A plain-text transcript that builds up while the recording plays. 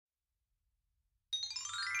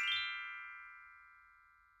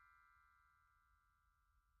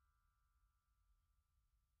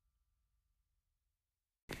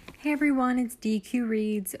Hey everyone, it's DQ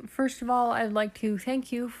Reads. First of all, I'd like to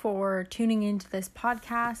thank you for tuning into this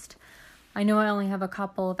podcast. I know I only have a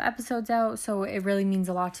couple of episodes out, so it really means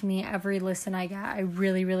a lot to me. Every listen I get, I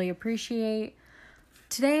really appreciate.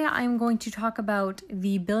 Today, I'm going to talk about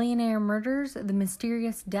the Billionaire Murders, the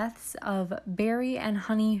Mysterious Deaths of Barry and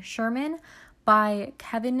Honey Sherman by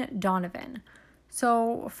Kevin Donovan.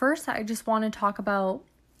 So first, I just want to talk about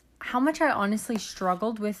how much I honestly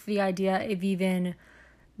struggled with the idea of even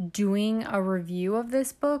doing a review of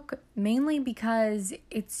this book, mainly because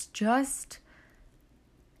it's just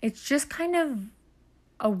kind of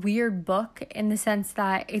a weird book in the sense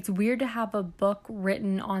that it's weird to have a book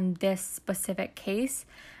written on this specific case,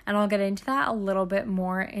 and I'll get into that a little bit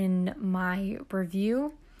more in my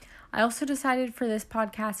review. I also decided for this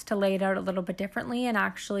podcast to lay it out a little bit differently and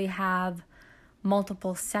actually have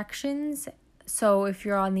multiple sections. So if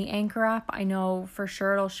you're on the Anchor app, I know for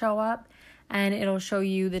sure it'll show up. And it'll show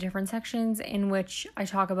you the different sections in which I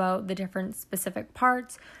talk about the different specific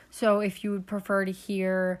parts. So if you would prefer to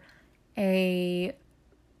hear a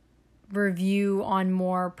review on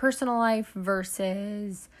more personal life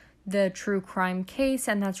versus the true crime case,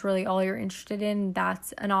 and that's really all you're interested in,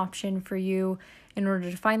 that's an option for you in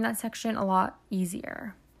order to find that section a lot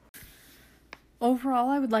easier. Overall,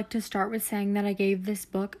 I would like to start with saying that I gave this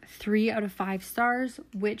book 3 out of 5 stars,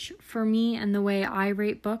 which for me and the way I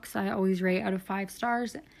rate books, I always rate out of 5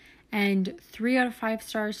 stars. And 3 out of 5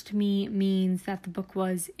 stars to me means that the book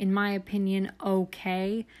was, in my opinion,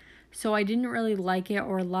 okay. So I didn't really like it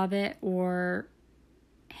or love it or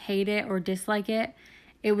hate it or dislike it.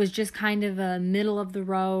 It was just kind of a middle of the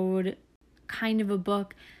road kind of a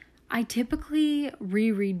book. I typically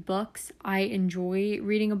reread books. I enjoy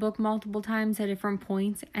reading a book multiple times at different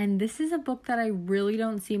points, and this is a book that I really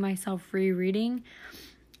don't see myself rereading,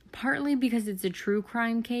 partly because it's a true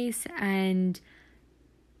crime case, and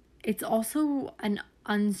it's also an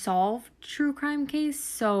unsolved true crime case,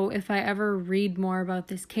 so if I ever read more about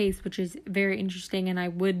this case, which is very interesting and I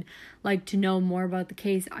would like to know more about the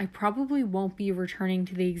case, I probably won't be returning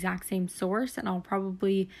to the exact same source, and I'll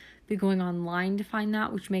probably be going online to find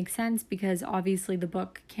that, which makes sense because obviously the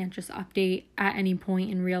book can't just update at any point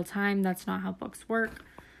in real time. That's not how books work.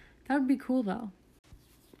 That would be cool though.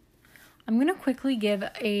 I'm going to quickly give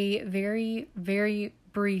a very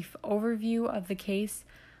brief overview of the case.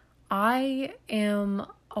 I am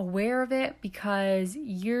aware of it because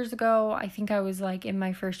years ago, I think I was in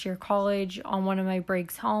my first year of college on one of my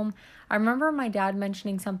breaks home. I remember my dad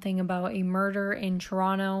mentioning something about a murder in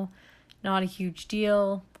Toronto. Not a huge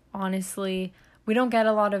deal, honestly. We don't get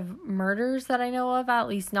a lot of murders that I know of, at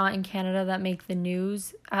least not in Canada, that make the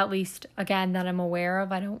news, at least, again, that I'm aware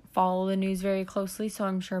of. I don't follow the news very closely, so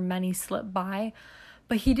I'm sure many slip by.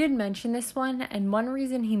 But he did mention this one, and one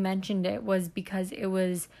reason he mentioned it was because it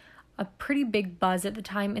was a pretty big buzz at the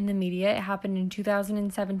time in the media. It happened in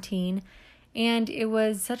 2017, and it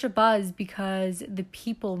was such a buzz because the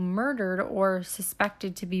people murdered or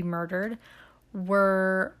suspected to be murdered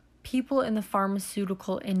were people in the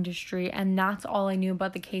pharmaceutical industry, and that's all I knew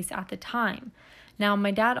about the case at the time. Now,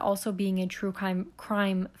 my dad, also being a true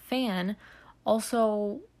crime fan,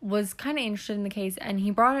 also was kind of interested in the case, and he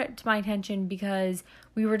brought it to my attention because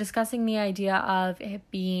we were discussing the idea of it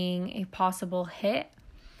being a possible hit,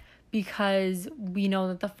 because we know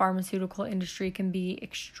that the pharmaceutical industry can be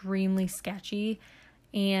extremely sketchy,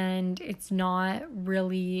 and it's not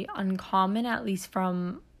really uncommon, at least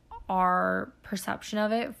from our perception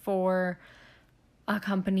of it, for a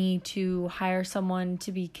company to hire someone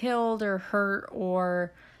to be killed or hurt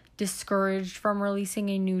or discouraged from releasing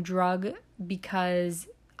a new drug because,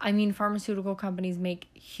 pharmaceutical companies make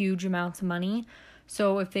huge amounts of money.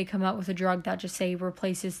 So if they come out with a drug that just say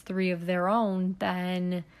replaces 3 of their own,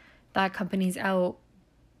 then that company's out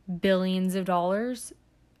billions of dollars,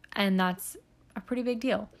 and that's a pretty big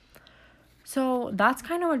deal. So that's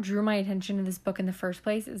kind of what drew my attention to this book in the first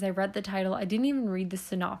place. Is I read the title. I didn't even read the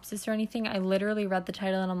synopsis or anything. I literally read the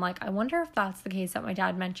title and I'm like, I wonder if that's the case that my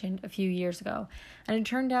dad mentioned a few years ago. And it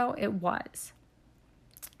turned out it was.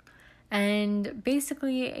 And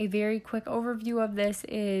basically a very quick overview of this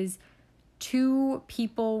is 2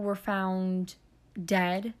 people were found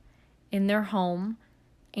dead in their home.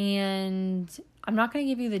 And I'm not going to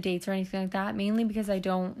give you the dates or anything like that, mainly because I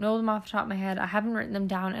don't know them off the top of my head. I haven't written them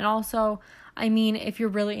down. And also, if you're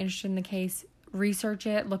really interested in the case, research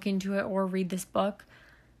it, look into it, or read this book.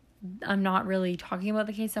 I'm not really talking about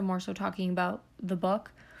the case. I'm more so talking about the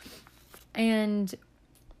book. And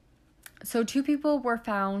so 2 people were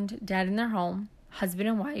found dead in their home, husband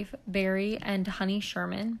and wife, Barry and Honey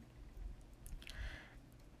Sherman.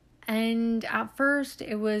 And at first,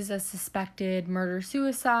 it was a suspected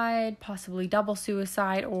murder-suicide, possibly double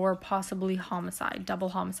suicide, or possibly homicide, double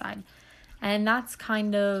homicide. And that's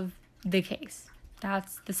kind of the case.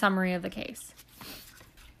 That's the summary of the case.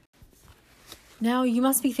 Now, you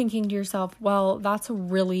must be thinking to yourself, well, that's a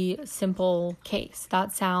really simple case.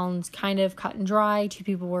 That sounds kind of cut and dry. 2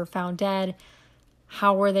 people were found dead.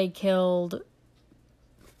 How were they killed?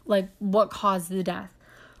 Like, what caused the death?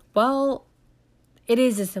 Well, it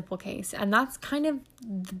is a simple case. And that's kind of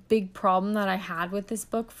the big problem that I had with this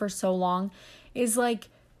book for so long, is like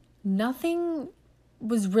nothing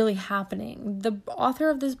was really happening. The author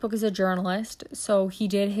of this book is a journalist, so he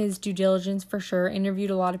did his due diligence for sure,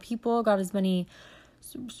 interviewed a lot of people, got as many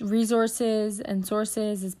resources and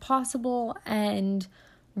sources as possible, and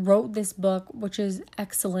wrote this book, which is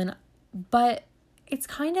excellent. But it's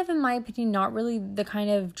kind of, in my opinion, not really the kind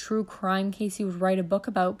of true crime case you would write a book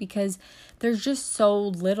about, because there's just so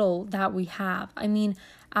little that we have. I mean,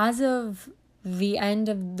 as of the end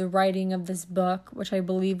of the writing of this book, which I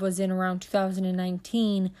believe was in around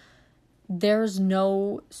 2019, there's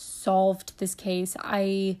no solve to this case.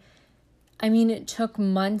 I mean, it took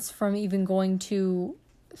months from even going to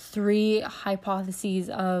 3 hypotheses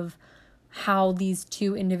of how these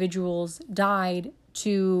 2 individuals died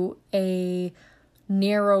to a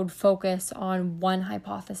narrowed focus on one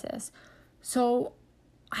hypothesis. So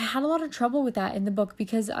I had a lot of trouble with that in the book,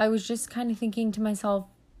 because I was just kind of thinking to myself,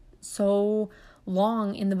 so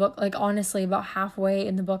long in the book, like honestly about halfway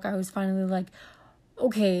in the book, I was finally like,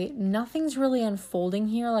 okay, nothing's really unfolding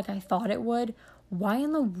here like I thought it would. Why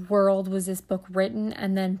in the world was this book written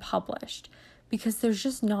and then published? Because there's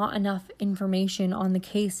just not enough information on the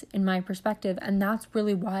case in my perspective, and that's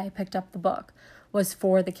really why I picked up the book, was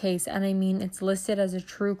for the case. And I mean, it's listed as a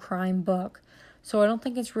true crime book, so I don't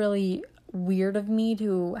think it's really weird of me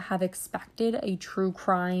to have expected a true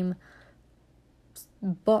crime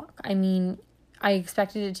book. I mean, I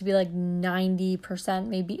expected it to be like 90%,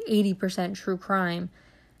 maybe 80% true crime,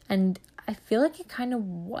 and I feel like it kind of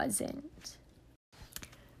wasn't.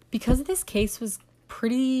 Because this case was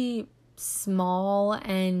pretty small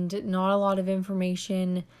and not a lot of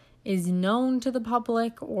information is known to the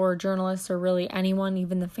public or journalists or really anyone,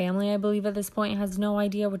 even the family, I believe at this point has no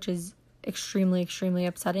idea, which is extremely, extremely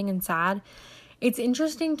upsetting and sad. It's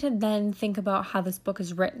interesting to then think about how this book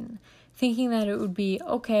is written, thinking that it would be,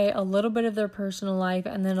 okay, a little bit of their personal life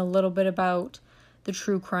and then a little bit about the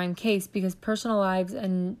true crime case, because personal lives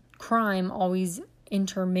and crime always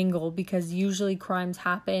intermingle, because usually crimes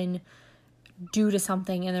happen due to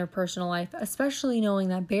something in their personal life, especially knowing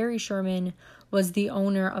that Barry Sherman was the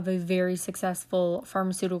owner of a very successful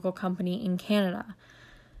pharmaceutical company in Canada.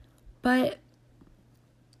 But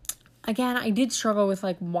again, I did struggle with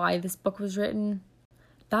like why this book was written.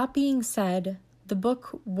 That being said, the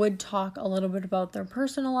book would talk a little bit about their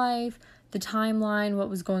personal life, the timeline, what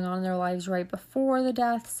was going on in their lives right before the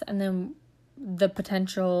deaths, and then the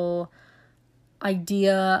potential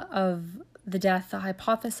idea of the death, the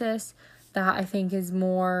hypothesis, that I think is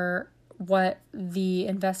more what the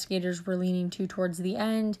investigators were leaning to towards the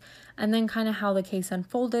end, and then kind of how the case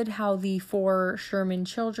unfolded, how the 4 Sherman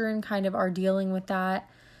children kind of are dealing with that.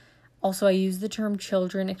 Also, I use the term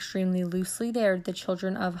children extremely loosely. They are the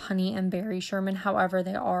children of Honey and Barry Sherman. However,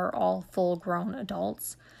 they are all full-grown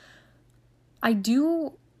adults. I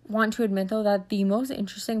do want to admit, though, that the most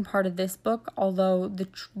interesting part of this book, although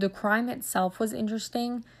the crime itself was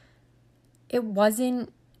interesting, it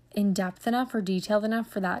wasn't in-depth enough or detailed enough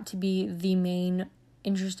for that to be the main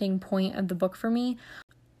interesting point of the book for me.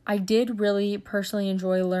 I did really personally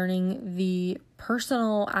enjoy learning the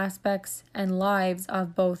personal aspects and lives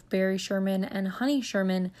of both Barry Sherman and Honey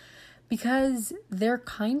Sherman, because they're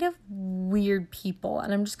kind of weird people.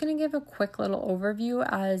 And I'm just going to give a quick little overview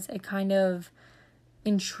as a kind of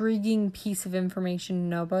intriguing piece of information to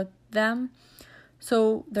know about them.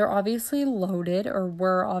 So they're obviously loaded, or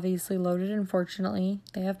were obviously loaded. Unfortunately,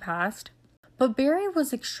 they have passed. But Barry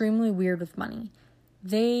was extremely weird with money.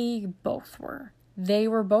 They both were. They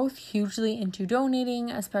were both hugely into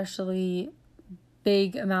donating, especially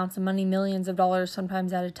big amounts of money, millions of dollars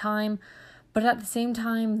sometimes at a time. But at the same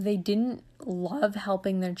time, they didn't love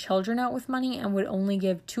helping their children out with money and would only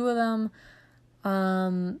give 2 of them.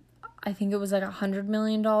 I think it was like $100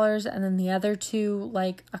 million, and then the other 2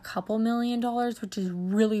 like a couple $1 million, which is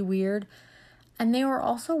really weird. And they were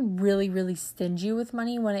also really, really stingy with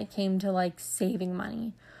money when it came to like saving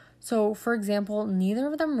money. So, for example, neither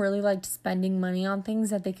of them really liked spending money on things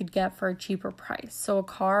that they could get for a cheaper price. So a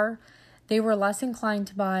car, they were less inclined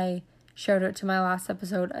to buy, shout out to my last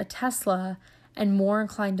episode, a Tesla, and more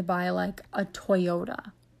inclined to buy like a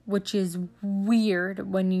Toyota, which is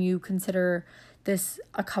weird when you consider this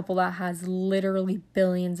a couple that has literally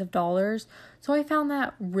billions of dollars. So I found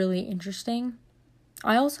that really interesting.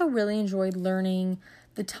 I also really enjoyed learning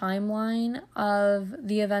the timeline of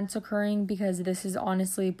the events occurring, because this is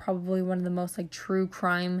honestly probably one of the most like true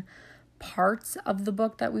crime parts of the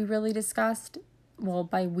book that we really discussed. Well,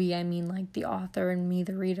 by we, I mean like the author and me,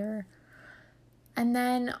 the reader. And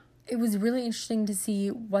then it was really interesting to see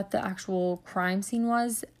what the actual crime scene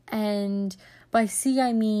was. And by see,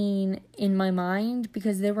 I mean in my mind,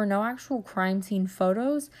 because there were no actual crime scene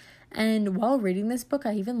photos. And while reading this book,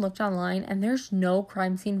 I even looked online and there's no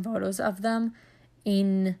crime scene photos of them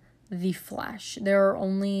in the flesh. There are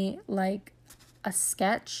only like a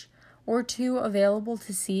sketch or two available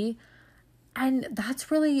to see. And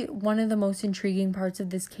that's really one of the most intriguing parts of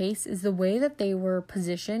this case, is the way that they were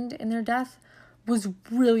positioned in their death was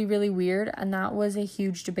really, really weird. And that was a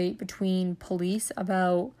huge debate between police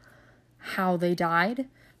about how they died.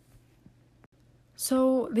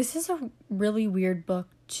 So this is a really weird book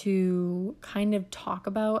to kind of talk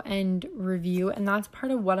about and review. And that's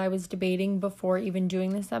part of what I was debating before even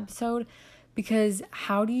doing this episode. Because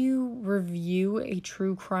how do you review a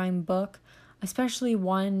true crime book, especially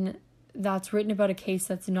one that's written about a case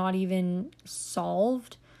that's not even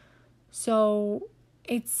solved? So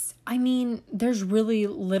there's really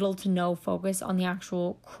little to no focus on the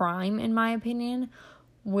actual crime, in my opinion,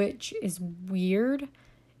 which is weird.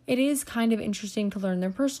 It is kind of interesting to learn their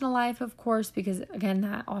personal life, of course, because again,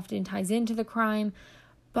 that often ties into the crime,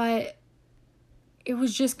 but it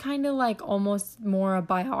was just kind of like almost more a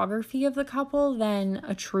biography of the couple than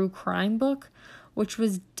a true crime book, which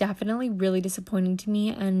was definitely really disappointing to me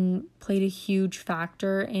and played a huge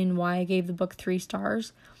factor in why I gave the book 3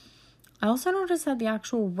 stars. I also noticed that the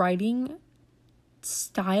actual writing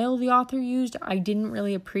style the author used, I didn't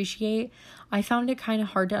really appreciate. I found it kind of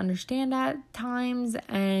hard to understand at times,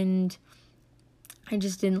 and I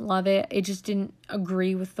just didn't love it. It just didn't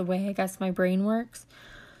agree with the way I guess my brain works.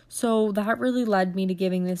 So that really led me to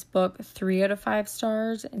giving this book 3 out of 5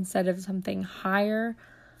 stars instead of something higher.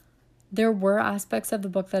 There were aspects of the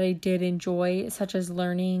book that I did enjoy, such as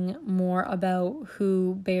learning more about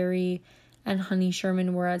who Barry and Honey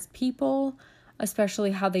Sherman were as people, especially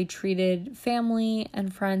how they treated family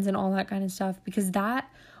and friends and all that kind of stuff, because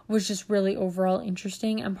that was just really overall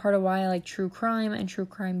interesting. And part of why I like true crime and true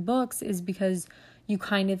crime books is because you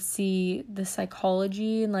kind of see the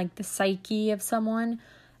psychology and like the psyche of someone.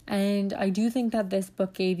 And I do think that this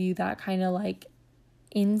book gave you that kind of like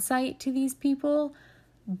insight to these people,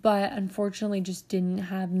 but unfortunately just didn't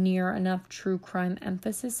have near enough true crime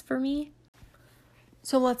emphasis for me.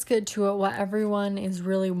 So let's get to it, what everyone is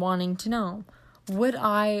really wanting to know. Would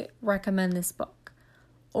I recommend this book?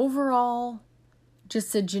 Overall,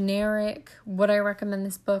 just a generic, would I recommend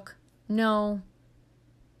this book? No,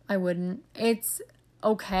 I wouldn't. It's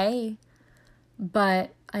okay,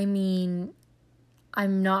 but I'm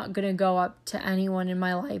not going to go up to anyone in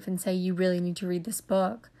my life and say, you really need to read this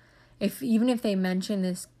book. Even if they mention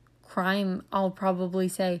this crime, I'll probably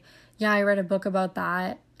say, yeah, I read a book about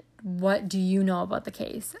that. What do you know about the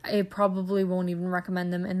case? I probably won't even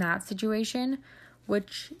recommend them in that situation,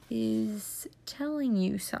 which is telling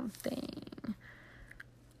you something.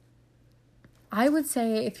 I would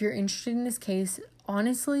say if you're interested in this case,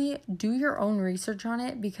 honestly, do your own research on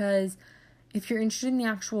it, because if you're interested in the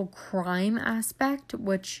actual crime aspect,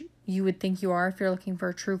 which you would think you are if you're looking for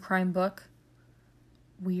a true crime book,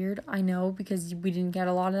 weird, I know, because we didn't get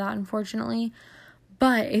a lot of that, unfortunately.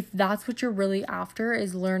 But if that's what you're really after,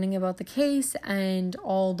 is learning about the case and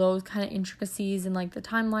all those kind of intricacies and like the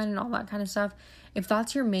timeline and all that kind of stuff, if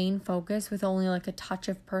that's your main focus with only like a touch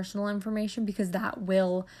of personal information, because that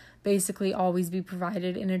will basically always be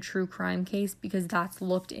provided in a true crime case, because that's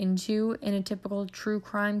looked into in a typical true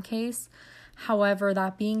crime case. However,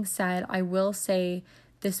 that being said, I will say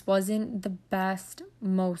this wasn't the best,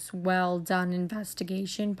 most well done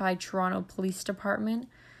investigation by Toronto Police Department.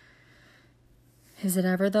 Is it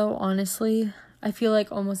ever though? Honestly, I feel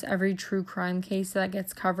like almost every true crime case that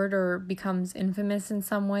gets covered or becomes infamous in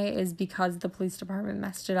some way is because the police department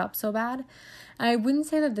messed it up so bad. And I wouldn't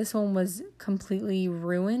say that this one was completely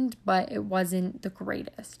ruined, but it wasn't the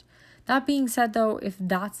greatest. That being said though, if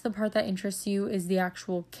that's the part that interests you, is the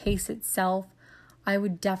actual case itself, I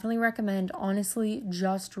would definitely recommend, honestly,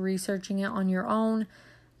 just researching it on your own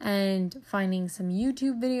and finding some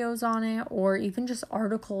YouTube videos on it, or even just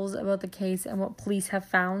articles about the case and what police have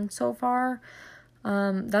found so far.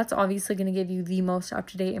 That's obviously going to give you the most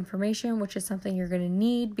up-to-date information, which is something you're going to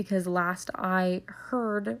need, because last I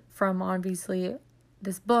heard from obviously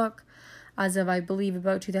this book, as of, I believe,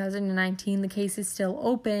 about 2019. The case is still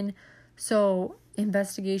open, so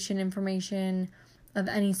investigation information of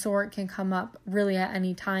any sort can come up really at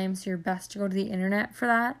any time, so you're best to go to the internet for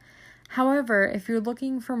that. However, if you're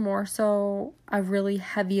looking for more so a really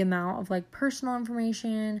heavy amount of like personal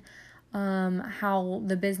information, how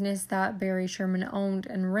the business that Barry Sherman owned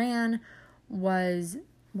and ran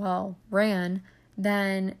ran,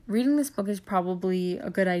 then reading this book is probably a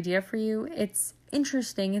good idea for you. It's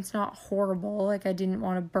interesting. It's not horrible. Like, I didn't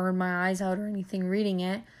want to burn my eyes out or anything reading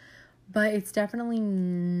it, but it's definitely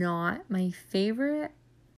not my favorite.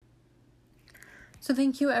 So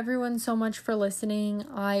thank you everyone so much for listening.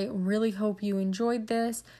 I really hope you enjoyed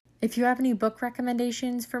this. If you have any book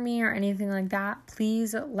recommendations for me or anything like that,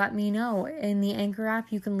 please let me know. In the Anchor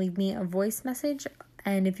app, you can leave me a voice message.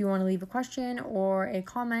 And if you want to leave a question or a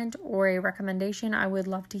comment or a recommendation, I would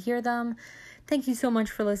love to hear them. Thank you so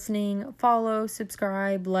much for listening. Follow,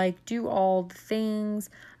 subscribe, like, do all the things.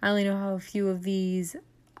 I only know how a few of these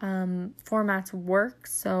formats work,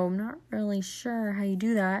 so I'm not really sure how you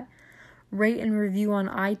do that. Rate and review on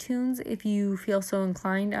iTunes if you feel so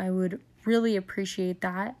inclined. I would really appreciate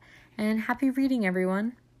that. And happy reading,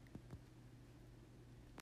 everyone.